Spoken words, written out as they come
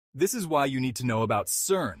This is why you need to know about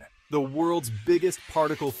CERN, the world's biggest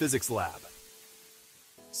particle physics lab.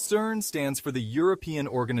 CERN stands for the European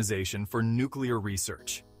Organization for Nuclear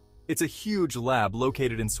Research. It's a huge lab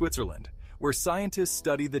located in Switzerland, where scientists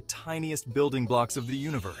study the tiniest building blocks of the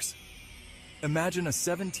universe. Imagine a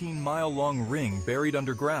 17-mile-long ring buried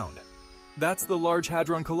underground. That's the Large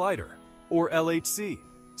Hadron Collider, or LHC,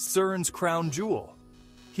 CERN's crown jewel.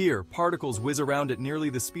 Here, particles whiz around at nearly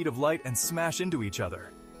the speed of light and smash into each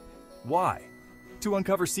other. Why? To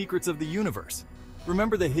uncover secrets of the universe.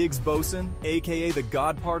 Remember the Higgs boson, aka the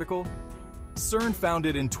God particle? CERN found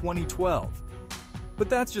it in 2012. But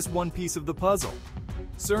that's just one piece of the puzzle.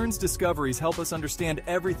 CERN's discoveries help us understand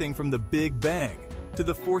everything from the Big Bang to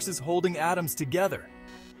the forces holding atoms together.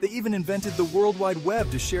 They even invented the World Wide Web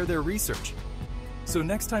to share their research. So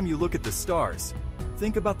next time you look at the stars,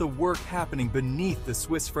 think about the work happening beneath the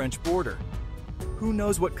Swiss-French border. Who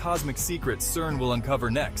knows what cosmic secrets CERN will uncover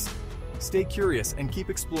next? Stay curious and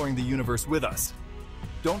keep exploring the universe with us.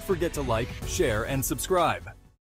 Don't forget to like, share, and subscribe.